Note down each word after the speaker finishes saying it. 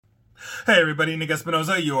Hey everybody, Nick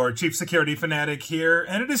Espinoza, your chief security fanatic here,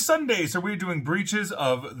 and it is Sunday, so we're doing Breaches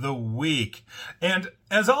of the Week. And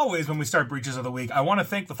as always, when we start Breaches of the Week, I want to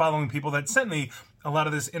thank the following people that sent me a lot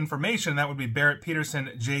of this information. That would be Barrett Peterson,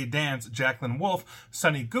 Jay Dance, Jacqueline Wolf,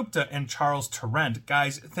 Sunny Gupta, and Charles Tarrant.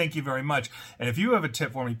 Guys, thank you very much. And if you have a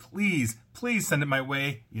tip for me, please send it my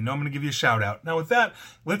way. You know I'm going to give you a shout out. Now with that,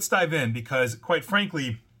 let's dive in, because quite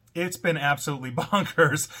frankly, it's been absolutely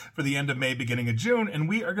bonkers for the end of May, beginning of June, and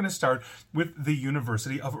we are going to start with the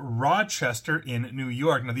University of Rochester in New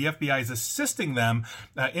York. Now, the FBI is assisting them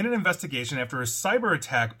in an investigation after a cyber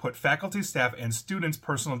attack put faculty, staff, and students'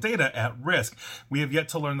 personal data at risk. We have yet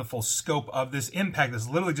to learn the full scope of this impact. This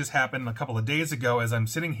literally just happened a couple of days ago as I'm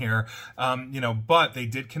sitting here, but they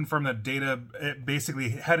did confirm that it basically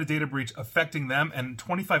had a data breach affecting them and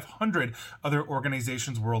 2,500 other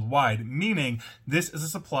organizations worldwide, meaning this is a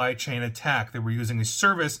supply chain attack. They were using a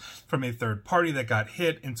service from a third party that got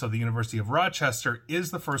hit, and so the University of Rochester is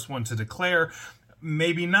the first one to declare.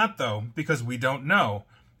 Maybe not, though, because we don't know.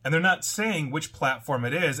 And they're not saying which platform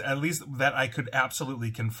it is, at least that I could absolutely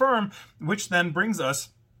confirm, which then brings us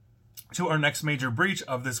to our next major breach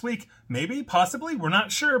of this week. Maybe, possibly, we're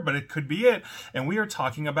not sure, but it could be it. And we are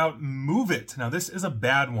talking about MOVEit. Now, this is a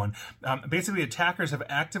bad one. Basically, attackers have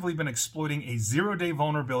actively been exploiting a zero-day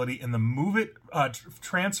vulnerability in the MOVEit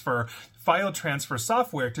file transfer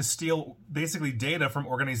software to steal basically data from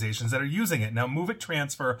organizations that are using it. Now, MOVEit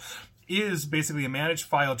Transfer is basically a managed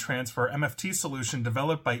file transfer MFT solution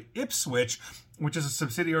developed by Ipswitch, which is a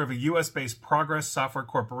subsidiary of a US-based Progress Software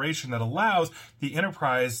Corporation that allows the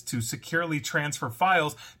enterprise to securely transfer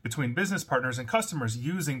files between business partners and customers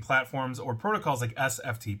using platforms or protocols like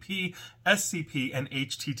SFTP, SCP, and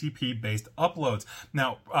HTTP-based uploads.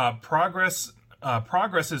 Now, Progress's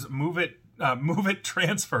MOVEit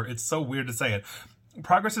Transfer, it's so weird to say it,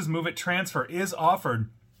 Progress's MOVEit Transfer is offered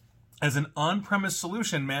as an on-premise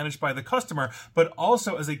solution managed by the customer, but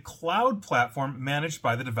also as a cloud platform managed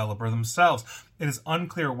by the developer themselves. It is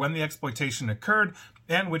unclear when the exploitation occurred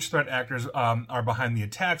and which threat actors are behind the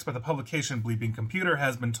attacks, but the publication Bleeping Computer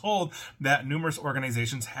has been told that numerous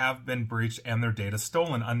organizations have been breached and their data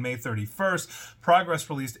stolen. On May 31st, Progress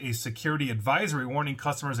released a security advisory warning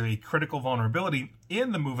customers of a critical vulnerability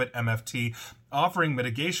in the MOVEit MFT, offering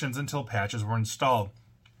mitigations until patches were installed.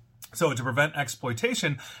 So to prevent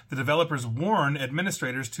exploitation, the developers warn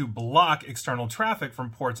administrators to block external traffic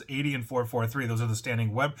from ports 80 and 443. Those are the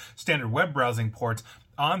standard web browsing ports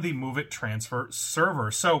on the MOVEit Transfer server.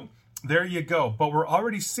 So there you go. But we're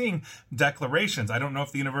already seeing declarations. I don't know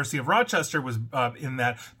if the University of Rochester was in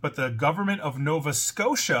that, but the government of Nova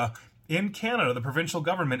Scotia in Canada, the provincial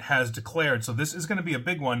government, has declared. So this is going to be a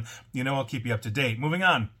big one. I'll keep you up to date. Moving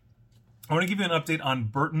on. I want to give you an update on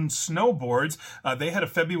Burton Snowboards. They had a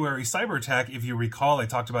February cyber attack, if you recall. I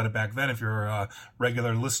talked about it back then if you're a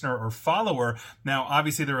regular listener or follower. Now,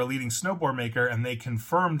 obviously, they're a leading snowboard maker, and they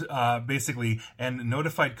confirmed basically and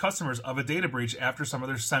notified customers of a data breach after some of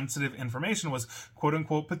their sensitive information was,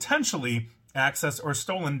 quote-unquote, potentially accessed or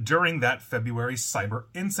stolen during that February cyber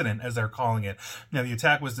incident, as they're calling it. Now, the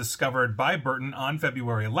attack was discovered by Burton on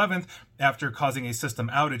February 11th after causing a system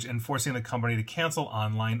outage and forcing the company to cancel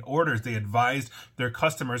online orders. They advised their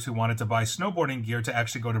customers who wanted to buy snowboarding gear to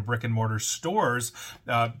actually go to brick and mortar stores,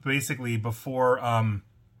 basically before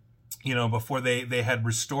they had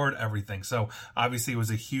restored everything. So obviously it was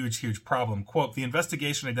a huge problem. Quote, the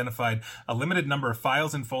investigation identified a limited number of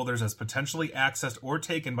files and folders as potentially accessed or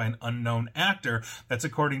taken by an unknown actor. That's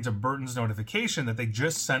according to Burton's notification that they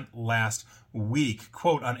just sent last week.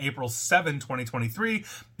 Quote, on April 7, 2023,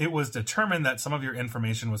 it was determined that some of your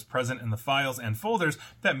information was present in the files and folders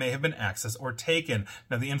that may have been accessed or taken.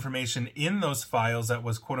 Now, the information in those files that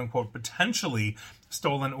was, quote unquote, potentially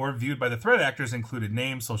stolen or viewed by the threat actors included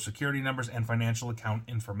names, social security numbers, and financial account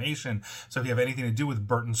information. So if you have anything to do with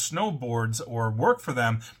Burton Snowboards or work for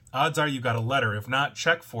them, odds are you got a letter. If not,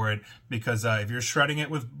 check for it, because if you're shredding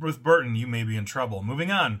it with Burton, you may be in trouble.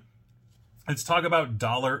 Moving on. Let's talk about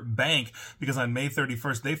Dollar Bank, because on May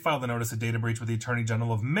 31st, they filed a notice of data breach with the Attorney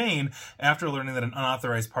General of Maine after learning that an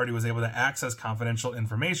unauthorized party was able to access confidential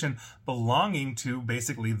information belonging to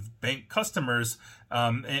basically bank customers,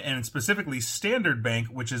 and specifically Standard Bank,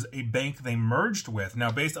 which is a bank they merged with. Now,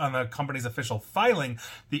 based on the company's official filing,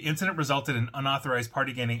 the incident resulted in unauthorized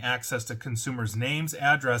party gaining access to consumers' names,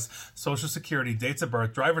 address, social security, dates of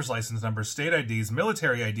birth, driver's license numbers, state IDs,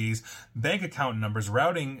 military IDs, bank account numbers,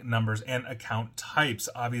 routing numbers, and account types.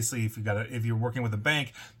 Obviously, if you're working with a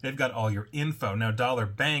bank, they've got all your info. Now, Dollar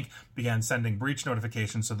Bank began sending breach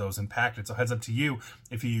notifications to those impacted. So heads up to you,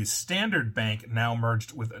 if you use Standard Bank, now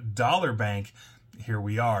merged with Dollar Bank, here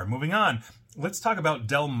we are. Moving on. let's talk about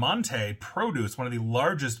Del Monte Produce, one of the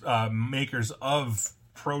largest makers of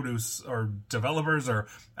produce, or developers, or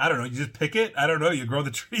I don't know, you just pick it, I don't know, you grow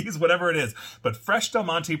the trees, whatever it is. But Fresh Del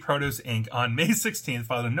Monte Produce Inc. on May 16th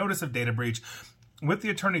filed a notice of data breach with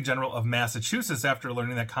the Attorney General of Massachusetts after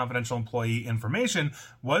learning that confidential employee information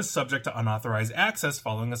was subject to unauthorized access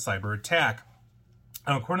following a cyber attack.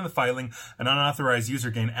 Now, according to the filing, an unauthorized user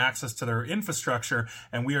gained access to their infrastructure,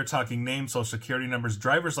 and we are talking names, social security numbers,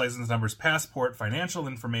 driver's license numbers, passport, financial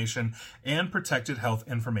information, and protected health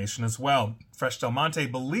information as well. Fresh Del Monte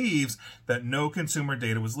believes that no consumer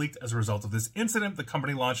data was leaked as a result of this incident. The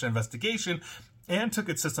company launched an investigation and took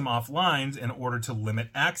its system offline in order to limit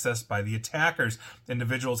access by the attackers.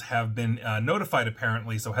 Individuals have been notified,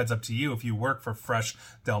 apparently, so heads up to you if you work for Fresh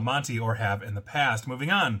Del Monte or have in the past. Moving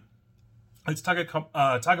on. Let's talk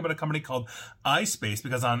about a company called iSpace,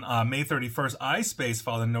 because on May 31st, iSpace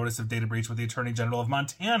filed a notice of data breach with the Attorney General of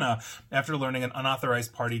Montana after learning an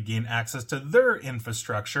unauthorized party gained access to their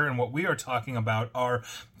infrastructure. And what we are talking about are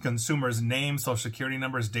consumers' names, social security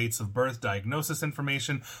numbers, dates of birth, diagnosis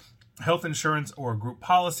information, health insurance or group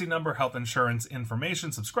policy number, health insurance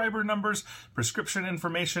information, subscriber numbers, prescription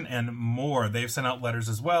information, and more. They've sent out letters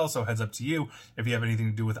as well, so heads up to you if you have anything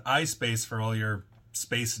to do with iSpace for all your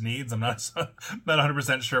space needs. I'm not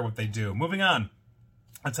 100% sure what they do. Moving on.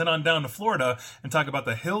 Let's head on down to Florida and talk about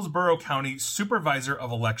the Hillsborough County Supervisor of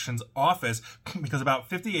Elections Office, because about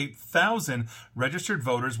 58,000 registered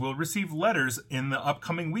voters will receive letters in the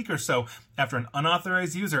upcoming week or so after an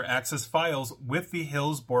unauthorized user accessed files with the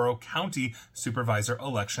Hillsborough County Supervisor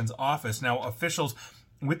Elections Office. Now, officials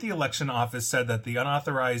with the election office said that the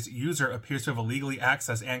unauthorized user appears to have illegally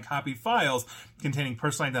accessed and copied files containing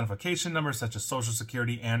personal identification numbers such as social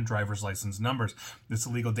security and driver's license numbers. This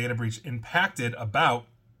illegal data breach impacted about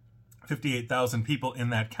 58,000 people in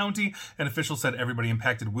that county, and officials said everybody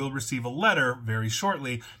impacted will receive a letter very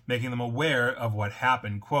shortly, making them aware of what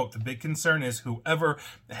happened. Quote, the big concern is whoever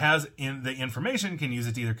has the information can use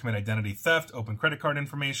it to either commit identity theft, open credit card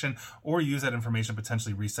information, or use that information to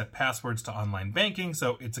potentially reset passwords to online banking.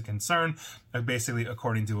 So it's a concern, basically,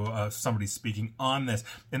 according to somebody speaking on this.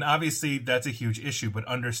 And obviously, that's a huge issue, but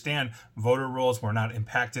understand voter rolls were not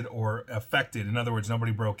impacted or affected. In other words,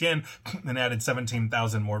 nobody broke in and added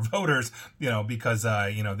 17,000 more voters, because,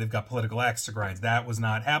 they've got political axe to grind. That was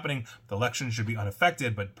not happening. The election should be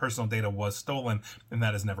unaffected, but personal data was stolen, and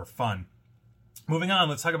that is never fun. Moving on,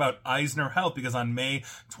 let's talk about Eisner Health, because on May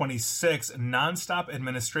 26, Nonstop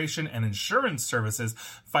Administration and Insurance Services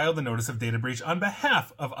filed a notice of data breach on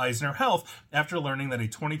behalf of Eisner Health after learning that a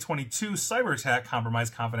 2022 cyber attack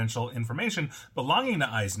compromised confidential information belonging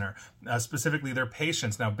to Eisner, specifically their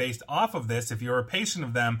patients. Now, based off of this, if you're a patient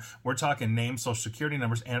of them, we're talking names, social security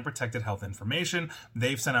numbers, and protected health information.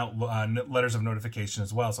 They've sent out letters of notification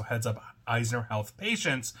as well. So heads up, Eisner Health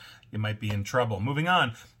patients, you might be in trouble. Moving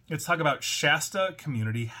on. Let's talk about Shasta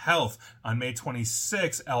Community Health. On May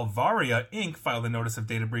 26, Alvaria Inc. filed a notice of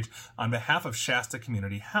data breach on behalf of Shasta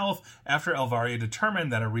Community Health after Alvaria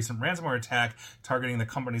determined that a recent ransomware attack targeting the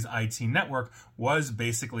company's IT network was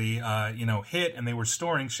basically, hit, and they were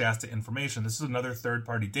storing Shasta information. This is another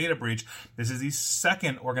third-party data breach. This is the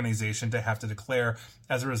second organization to have to declare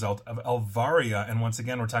as a result of Alvaria. And once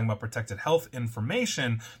again, we're talking about protected health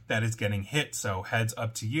information that is getting hit. So heads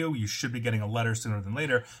up to you. You should be getting a letter sooner than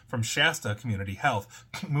later from Shasta Community Health.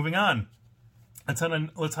 Moving on. Let's head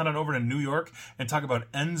on over to New York and talk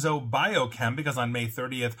about Enzo Biochem, because on May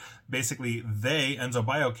 30th, basically Enzo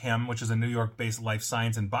Biochem, which is a New York-based life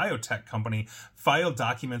science and biotech company, filed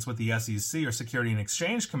documents with the SEC, or Security and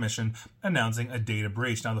Exchange Commission, announcing a data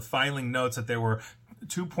breach. Now, the filing notes that there were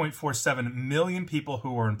 2.47 million people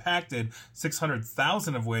who were impacted,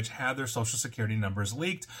 600,000 of which had their social security numbers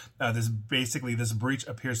leaked. This breach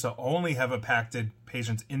appears to only have impacted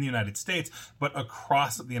patients in the United States, but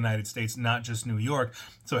across the United States, not just New York.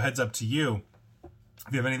 So heads up to you.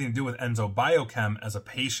 If you have anything to do with Enzo Biochem as a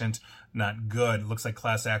patient, not good. It looks like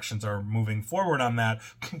class actions are moving forward on that,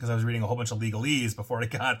 because I was reading a whole bunch of legalese before I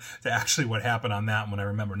got to actually what happened on that one, I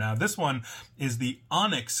remember. Now, this one is the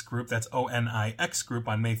Onyx Group. That's ONIX Group.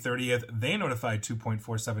 On May 30th, they notified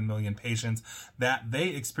 2.47 million patients that they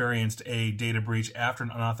experienced a data breach after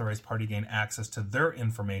an unauthorized party gained access to their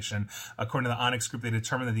information. According to the Onyx Group, they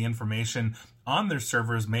determined that the information on their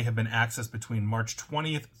servers may have been accessed between March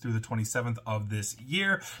 20th through the 27th of this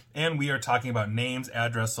year. And we are talking about names,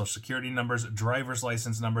 address, social security security numbers, driver's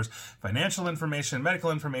license numbers, financial information, medical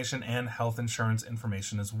information, and health insurance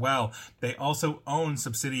information as well. They also own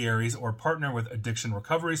subsidiaries or partner with Addiction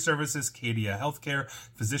Recovery Services, Cadia Healthcare,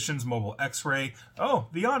 Physicians Mobile X-Ray,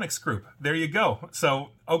 the Onyx Group. There you go. So,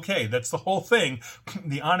 okay, that's the whole thing.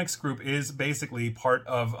 The Onyx Group is basically part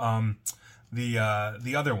of the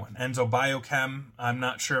other one, Enzo Biochem. I'm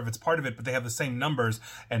not sure if it's part of it, but they have the same numbers.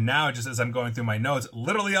 And now, just as I'm going through my notes,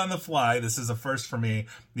 literally on the fly, this is a first for me.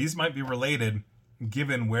 These might be related,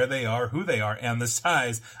 given where they are, who they are, and the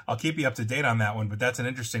size. I'll keep you up to date on that one, but that's an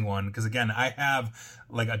interesting one because, again, I have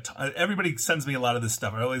everybody sends me a lot of this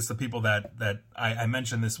stuff, or at least the people that I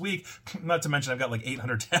mentioned this week. Not to mention I've got like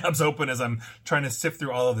 800 tabs open as I'm trying to sift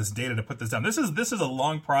through all of this data to put this down. This is a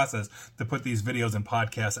long process to put these videos and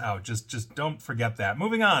podcasts out. Just don't forget that.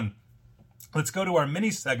 Moving on. Let's go to our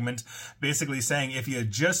mini segment, basically saying if you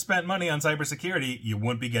just spent money on cybersecurity, you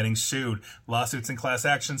wouldn't be getting sued. Lawsuits and class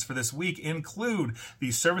actions for this week include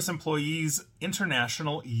the Service Employees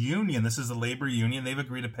International Union. This is a labor union. They've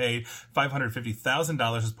agreed to pay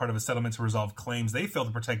 $550,000 as part of a settlement to resolve claims they failed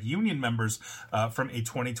to protect union members from a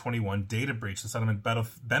 2021 data breach. The settlement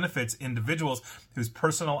benefits individuals whose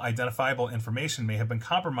personal identifiable information may have been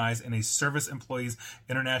compromised in a Service Employees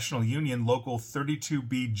International Union Local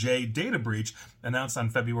 32BJ data breach announced on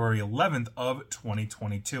February 11th of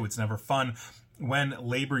 2022. It's never fun when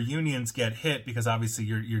labor unions get hit because obviously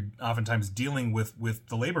you're oftentimes dealing with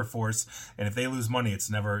the labor force, and if they lose money, it's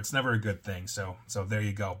never a good thing. So there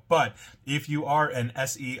you go. But if you are an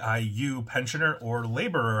SEIU pensioner or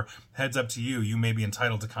laborer, heads up to you. You may be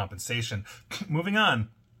entitled to compensation. Moving on.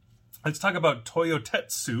 Let's talk about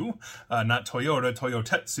Toyotetsu, not Toyota,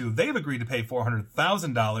 Toyotetsu. They've agreed to pay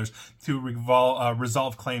 $400,000 to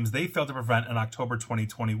resolve claims they failed to prevent an October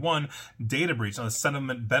 2021 data breach. Now, the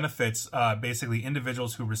settlement benefits basically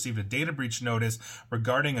individuals who received a data breach notice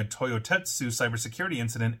regarding a Toyotetsu cybersecurity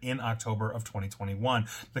incident in October of 2021.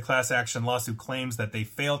 The class action lawsuit claims that they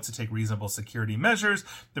failed to take reasonable security measures.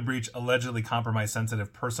 The breach allegedly compromised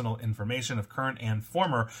sensitive personal information of current and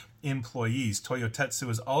former employees. Toyotetsu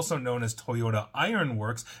is also known as Toyota Iron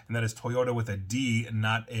Works, and that is Toyota with a D,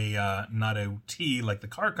 not a T like the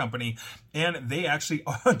car company. And they actually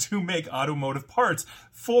do make automotive parts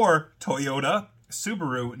for Toyota,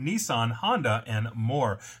 Subaru, Nissan, Honda, and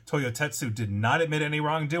more. Toyotetsu did not admit any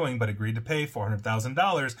wrongdoing, but agreed to pay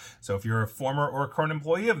 $400,000. So if you're a former or current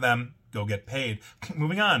employee of them, go get paid.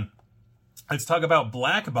 Moving on. Let's talk about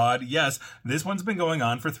Blackbaud. Yes, this one's been going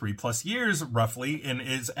on for 3+ years, roughly, and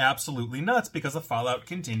is absolutely nuts because the fallout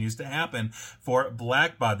continues to happen for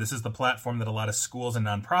Blackbaud. This is the platform that a lot of schools and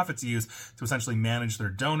nonprofits use to essentially manage their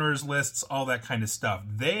donors lists, all that kind of stuff.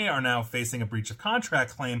 They are now facing a breach of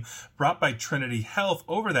contract claim brought by Trinity Health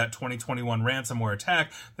over that 2021 ransomware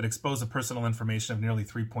attack that exposed the personal information of nearly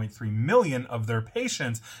 3.3 million of their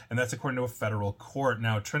patients, and that's according to a federal court.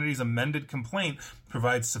 Now, Trinity's amended complaint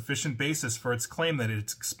provides sufficient basis for its claim that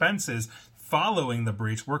its expenses following the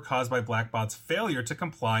breach were caused by Blackbaud's failure to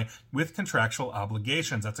comply with contractual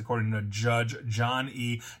obligations. That's according to Judge John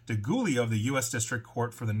E. DeGuglio of the U.S. District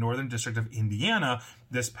Court for the Northern District of Indiana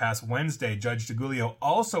this past Wednesday. Judge DeGuglio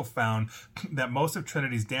also found that most of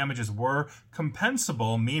Trinity's damages were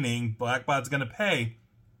compensable, meaning Blackbaud's going to pay,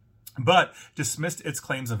 but dismissed its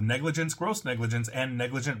claims of negligence, gross negligence, and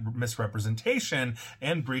negligent misrepresentation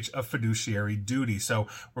and breach of fiduciary duty. So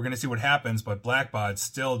we're going to see what happens, but Blackbaud's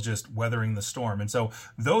still just weathering the storm. And so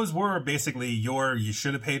those were basically you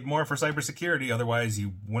should have paid more for cybersecurity, otherwise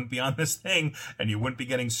you wouldn't be on this thing and you wouldn't be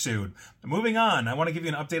getting sued. Moving on, I want to give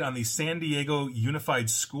you an update on the San Diego Unified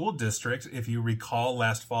School District. If you recall,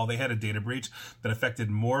 last fall they had a data breach that affected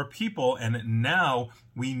more people, and now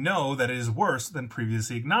we know that it is worse than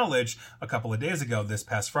previously acknowledged. A couple of days ago, this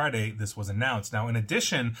past Friday, this was announced. Now, in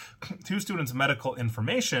addition to students' medical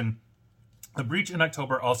information, the breach in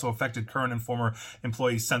October also affected current and former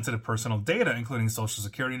employees' sensitive personal data, including social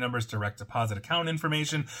security numbers, direct deposit account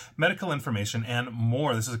information, medical information, and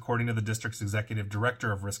more. This is according to the district's executive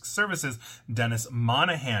director of risk services, Dennis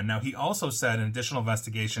Monahan. Now, he also said an additional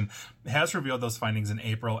investigation has revealed those findings in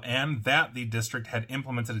April and that the district had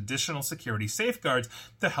implemented additional security safeguards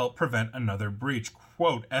to help prevent another breach.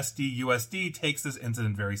 Quote, SDUSD takes this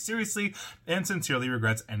incident very seriously and sincerely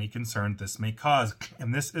regrets any concern this may cause.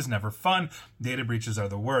 And this is never fun. Data breaches are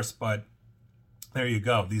the worst, but there you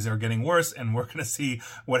go. These are getting worse, and we're going to see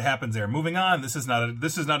what happens there. Moving on, this is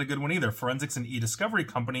not a good one either. Forensics and e-discovery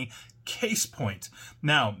company CasePoint.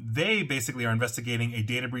 Now, they basically are investigating a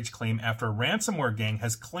data breach claim after a ransomware gang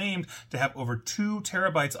has claimed to have over 2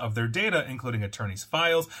 terabytes of their data, including attorneys'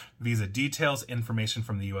 files, visa details, information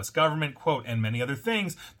from the U.S. government, quote, and many other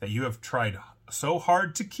things that you have tried so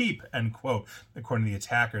hard to keep, end quote, according to the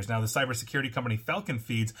attackers. Now, the cybersecurity company Falcon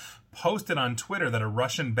Feeds posted on Twitter that a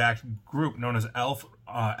Russian-backed group known as Elf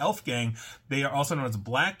Gang, they are also known as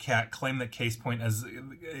Black Cat, claim that CasePoint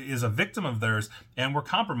is a victim of theirs and were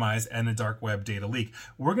compromised in a dark web data leak.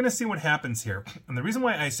 We're going to see what happens here. And the reason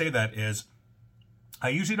why I say that is I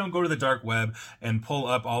usually don't go to the dark web and pull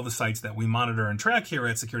up all the sites that we monitor and track here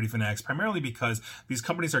at Security Fanatics, primarily because these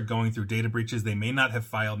companies are going through data breaches. They may not have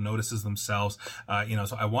filed notices themselves,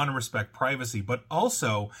 so I want to respect privacy, but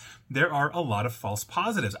also there are a lot of false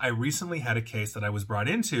positives. I recently had a case that I was brought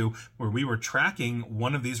into where we were tracking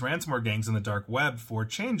one of these ransomware gangs in the dark web for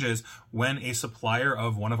changes when a supplier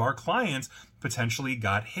of one of our clients potentially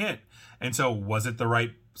got hit. And so was it the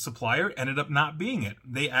right supplier? Ended up not being it.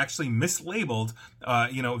 They actually mislabeled,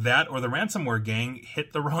 that or the ransomware gang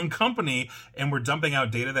hit the wrong company and were dumping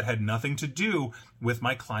out data that had nothing to do with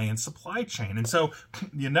my client's supply chain. And so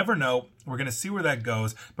you never know. We're going to see where that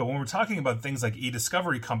goes. But when we're talking about things like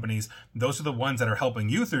e-discovery companies, those are the ones that are helping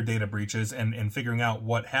you through data breaches and figuring out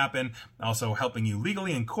what happened, also helping you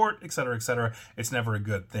legally in court, et cetera, et cetera. It's never a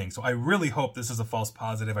good thing. So I really hope this is a false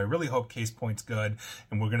positive. I really hope CasePoint's good,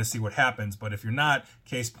 and we're going to see what happens. But if you're not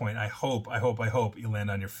CasePoint, I hope you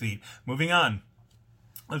land on your feet. Moving on.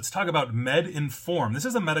 Let's talk about MedInform. This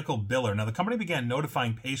is a medical biller. Now, the company began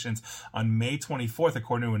notifying patients on May 24th,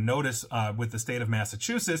 according to a notice with the state of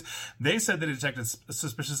Massachusetts. They said they detected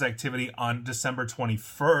suspicious activity on December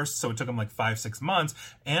 21st, so it took them like 5-6 months,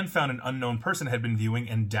 and found an unknown person had been viewing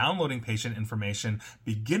and downloading patient information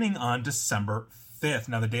beginning on December 5th.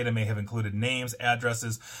 Now, the data may have included names,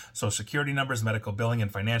 addresses, social security numbers, medical billing, and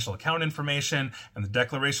financial account information, and the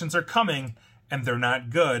declarations are coming. And they're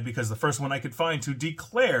not good, because the first one I could find to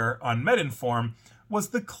declare on MedInform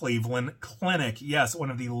was the Cleveland Clinic. Yes, one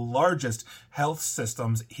of the largest health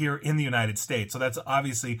systems here in the United States. So that's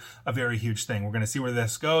obviously a very huge thing. We're going to see where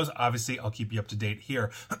this goes. Obviously, I'll keep you up to date here.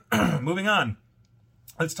 Moving on.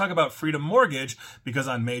 Let's talk about Freedom Mortgage, because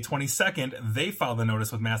on May 22nd, they filed a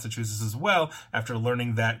notice with Massachusetts as well after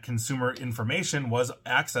learning that consumer information was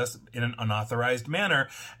accessed in an unauthorized manner.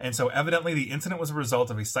 And so evidently the incident was a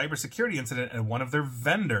result of a cybersecurity incident at one of their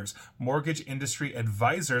vendors, Mortgage Industry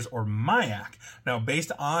Advisors, or MIAC. Now,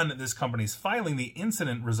 based on this company's filing, the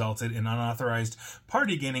incident resulted in unauthorized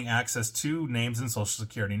party gaining access to names and social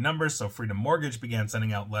security numbers. So Freedom Mortgage began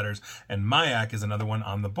sending out letters, and MIAC is another one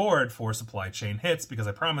on the board for supply chain hits, because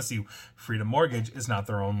I promise you, Freedom Mortgage is not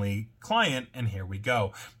their only client, and here we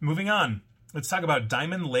go. Moving on. Let's talk about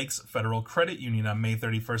Diamond Lakes Federal Credit Union. On May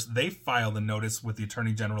 31st, they filed a notice with the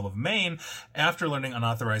Attorney General of Maine after learning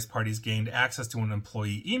unauthorized parties gained access to an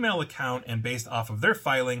employee email account. And based off of their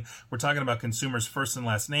filing, we're talking about consumers' first and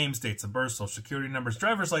last names, dates of birth, social security numbers,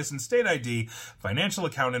 driver's license, state ID, financial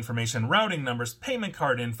account information, routing numbers, payment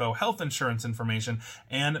card info, health insurance information,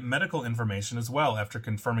 and medical information as well. After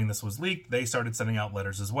confirming this was leaked, they started sending out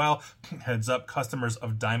letters as well. Heads up, customers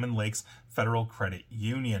of Diamond Lakes Federal Credit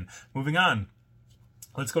Union. Moving on.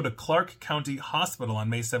 Let's go to Clark County Hospital. On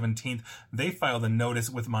May 17th, they filed a notice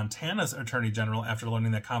with Montana's Attorney General after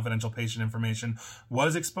learning that confidential patient information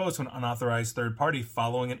was exposed to an unauthorized third party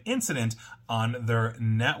following an incident on their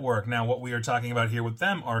network. Now, what we are talking about here with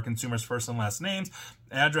them are consumers' first and last names,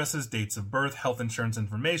 addresses, dates of birth, health insurance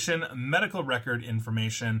information, medical record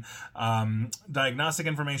information, diagnostic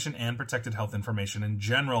information, and protected health information in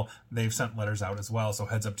general. They've sent letters out as well, so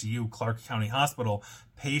heads up to you, Clark County Hospital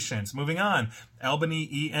patients. Moving on,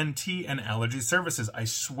 Albany ENT and Allergy Services. I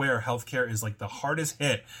swear healthcare is like the hardest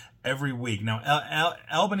hit every week. Now,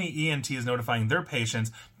 Albany ENT is notifying their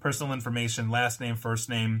patients personal information, last name, first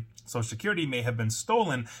name, social security may have been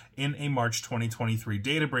stolen in a March 2023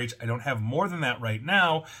 data breach. I don't have more than that right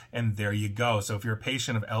now, and there you go. So if you're a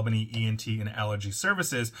patient of Albany ENT and Allergy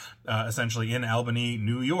Services, essentially in Albany,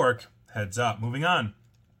 New York, heads up. Moving on.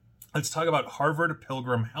 Let's talk about Harvard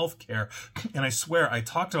Pilgrim Healthcare. And I swear I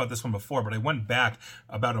talked about this one before, but I went back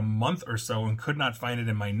about a month or so and could not find it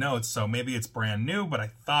in my notes. So maybe it's brand new, but I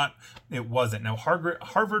thought it wasn't. Now,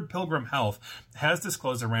 Harvard Pilgrim Health has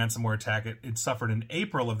disclosed a ransomware attack it suffered in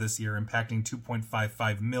April of this year, impacting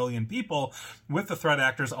 2.55 million people, with the threat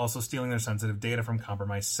actors also stealing their sensitive data from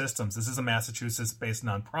compromised systems. This is a Massachusetts-based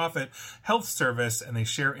nonprofit health service, and they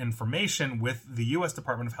share information with the U.S.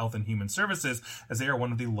 Department of Health and Human Services, as they are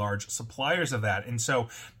one of the large suppliers of that. And so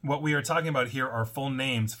what we are talking about here are full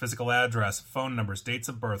names, physical address, phone numbers, dates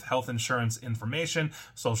of birth, health insurance information,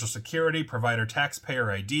 social security, provider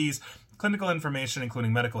taxpayer IDs, clinical information,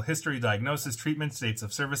 including medical history, diagnosis, treatments, dates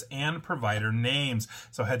of service, and provider names.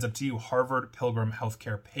 So heads up to you, Harvard Pilgrim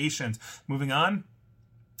Healthcare patients. Moving on.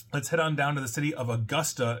 Let's head on down to the city of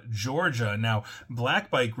Augusta, Georgia. Now,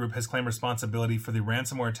 Blackbyte Group has claimed responsibility for the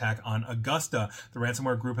ransomware attack on Augusta. The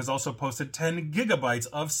ransomware group has also posted 10 gigabytes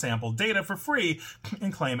of sample data for free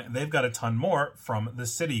and claim they've got a ton more from the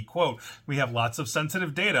city. Quote, "We have lots of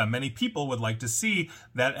sensitive data. Many people would like to see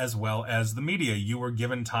that as well as the media. You were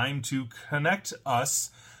given time to connect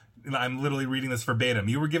us." I'm literally reading this verbatim.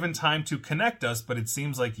 "You were given time to connect us, but it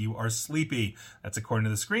seems like you are sleepy." That's according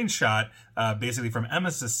to the screenshot, basically from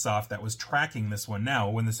Emasisoft that was tracking this one. Now,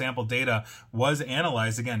 when the sample data was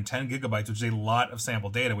analyzed, again, 10 gigabytes, which is a lot of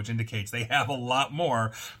sample data, which indicates they have a lot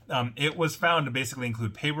more, it was found to basically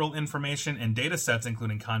include payroll information and data sets,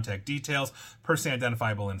 including contact details, personally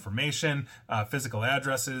identifiable information, physical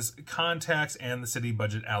addresses, contacts, and the city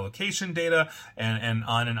budget allocation data, and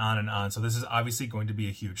on and on and on. So this is obviously going to be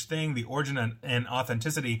a huge thing. The origin and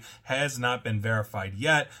authenticity has not been verified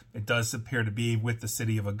yet. It does appear to be with the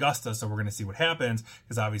city of Augusta, so we're going to see what happens,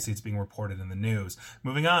 because obviously it's being reported in the news.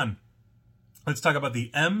 Moving on. Let's talk about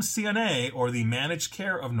the MCNA, or the Managed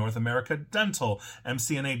Care of North America Dental.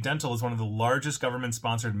 MCNA Dental is one of the largest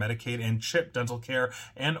government-sponsored Medicaid and CHIP dental care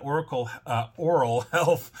and oral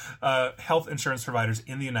health insurance providers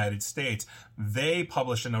in the United States. They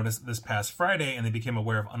published a notice this past Friday, and they became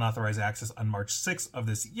aware of unauthorized access on March 6th of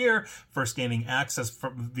this year, first gaining access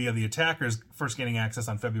via the attackers, first gaining access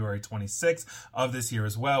on February 26th of this year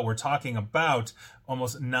as well. We're talking about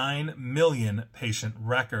almost 9 million patient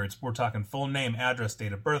records. We're talking full name, address,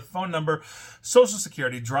 date of birth, phone number, social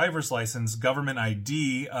security, driver's license, government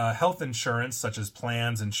ID, health insurance such as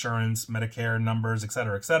plans, insurance, Medicare numbers,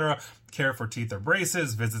 etc., care for teeth or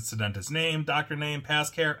braces, visits to dentist name, doctor name,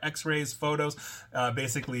 past care, x-rays, photos,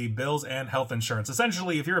 basically bills and health insurance.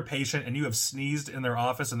 Essentially, if you're a patient and you have sneezed in their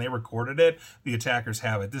office and they recorded it, the attackers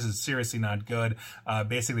have it. This is seriously not good.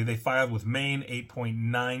 Basically, they filed with Maine,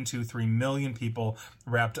 8.923 million people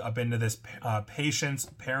wrapped up into this, patients,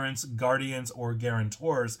 parents, guardians, or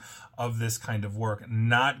guarantors of this kind of work.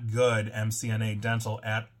 Not good, MCNA Dental,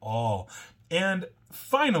 at all. And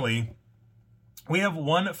finally, we have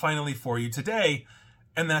one finally for you today,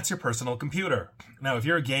 and that's your personal computer. Now, if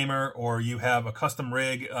you're a gamer, or you have a custom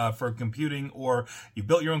rig for computing, or you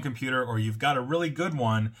built your own computer, or you've got a really good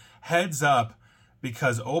one, heads up,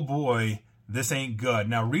 because oh boy, this ain't good.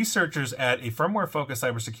 Now, researchers at a firmware-focused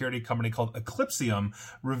cybersecurity company called Eclipsium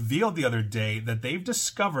revealed the other day that they've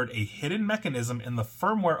discovered a hidden mechanism in the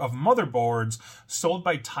firmware of motherboards sold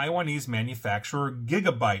by Taiwanese manufacturer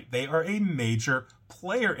Gigabyte. They are a major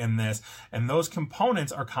player in this, and those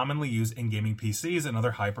components are commonly used in gaming PCs and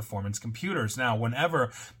other high-performance computers. Now,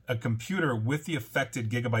 whenever a computer with the affected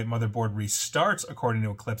Gigabyte motherboard restarts, according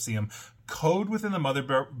to Eclipsium, code within the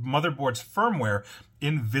motherboard's firmware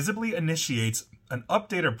invisibly initiates an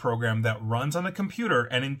updater program that runs on the computer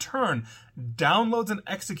and in turn downloads and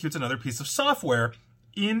executes another piece of software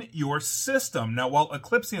in your system. Now, while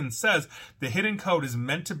Eclipsium says the hidden code is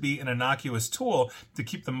meant to be an innocuous tool to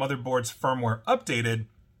keep the motherboard's firmware updated,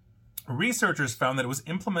 researchers found that it was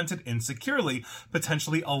implemented insecurely,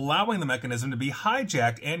 potentially allowing the mechanism to be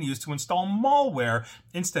hijacked and used to install malware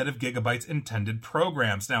instead of Gigabyte's intended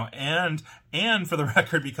programs. Now, and for the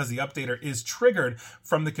record, because the updater is triggered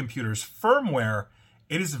from the computer's firmware,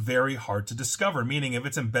 it is very hard to discover, meaning if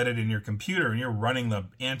it's embedded in your computer and you're running the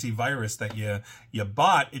antivirus that you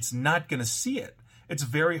bought, it's not going to see it. It's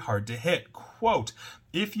very hard to hit. Quote,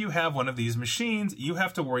 "If you have one of these machines, you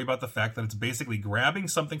have to worry about the fact that it's basically grabbing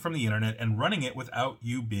something from the internet and running it without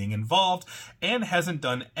you being involved, and hasn't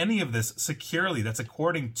done any of this securely." That's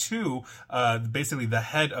according to basically the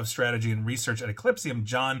head of strategy and research at Eclipsium,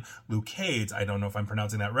 John Lucades. I don't know if I'm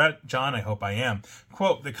pronouncing that right, John. I hope I am.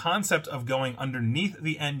 Quote, "The concept of going underneath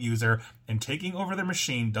the end user and taking over their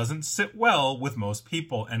machine doesn't sit well with most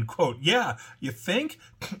people." End quote. Yeah, you think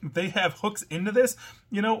they have hooks into this,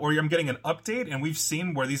 or I'm getting an update, and we've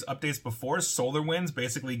seen where these updates before, SolarWinds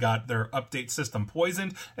basically got their update system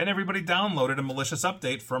poisoned, and everybody downloaded a malicious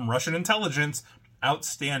update from Russian intelligence.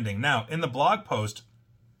 Outstanding. Now, in the blog post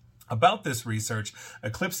about this research,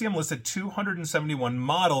 Eclipsium listed 271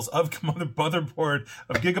 models of Gigabyte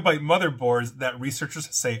motherboards that researchers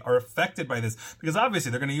say are affected by this, because obviously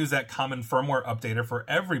they're going to use that common firmware updater for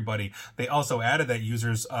everybody. They also added that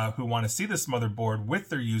users who want to see this motherboard with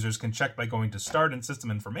their users can check by going to Start and System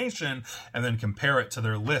Information and then compare it to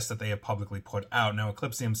their list that they have publicly put out. Now,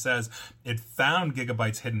 Eclipsium says it found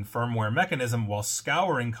Gigabyte's hidden firmware mechanism while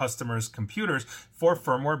scouring customers' computers for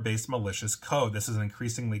firmware-based malicious code. This is an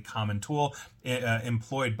increasingly common common tool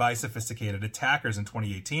employed by sophisticated attackers. In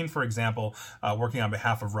 2018, for example, working on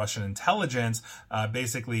behalf of Russian intelligence,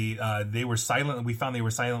 we found they were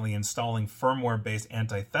silently installing firmware-based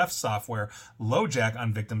anti-theft software, LoJack,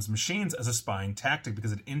 on victims' machines as a spying tactic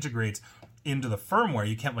because it integrates into the firmware.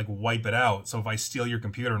 You can't wipe it out. So if I steal your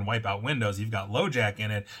computer and wipe out Windows, you've got LoJack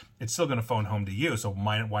in it, it's still going to phone home to you. So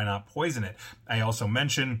why not poison it? I also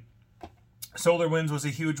mentioned SolarWinds was a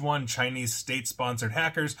huge one. Chinese state-sponsored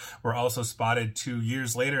hackers were also spotted 2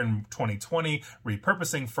 years later in 2020,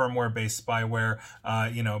 repurposing firmware-based spyware,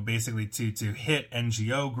 basically to hit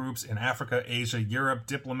NGO groups in Africa, Asia, Europe,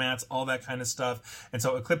 diplomats, all that kind of stuff. And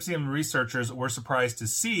so Eclipsium researchers were surprised to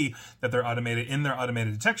see that their automated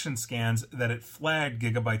detection scans, that it flagged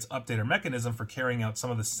Gigabyte's updater mechanism for carrying out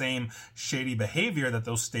some of the same shady behavior that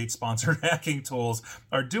those state-sponsored hacking tools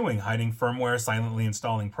are doing, hiding firmware, silently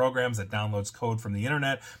installing programs that download code from the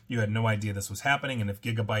internet. You had no idea this was happening, and if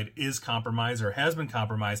Gigabyte is compromised or has been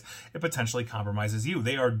compromised, it potentially compromises you.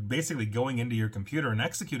 They are basically going into your computer and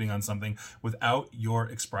executing on something without your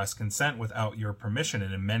express consent, without your permission.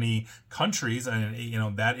 And in many countries,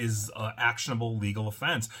 that is an actionable legal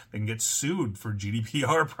offense. They can get sued for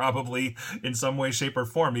GDPR probably in some way, shape, or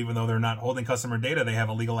form. Even though they're not holding customer data, they have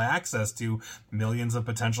a legal access to millions of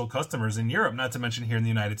potential customers in Europe, not to mention here in the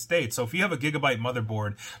United States. So if you have a Gigabyte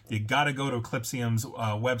motherboard, you got to go to Eclipsium's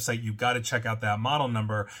website. You got to check out that model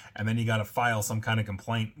number, and then you got to file some kind of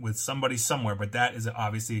complaint with somebody somewhere. But that is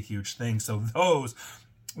obviously a huge thing. So those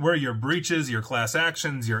were your breaches, your class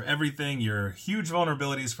actions, your everything, your huge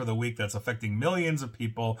vulnerabilities for the week that's affecting millions of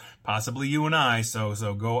people, possibly you and I. So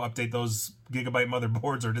go update those Gigabyte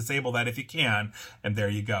motherboards or disable that if you can. And there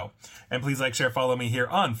you go. And please like, share, follow me here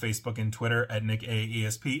on Facebook and Twitter at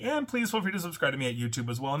NickAESP. And please feel free to subscribe to me at YouTube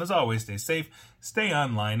as well. And as always, stay safe, stay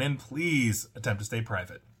online, and please attempt to stay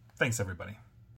private. Thanks, everybody.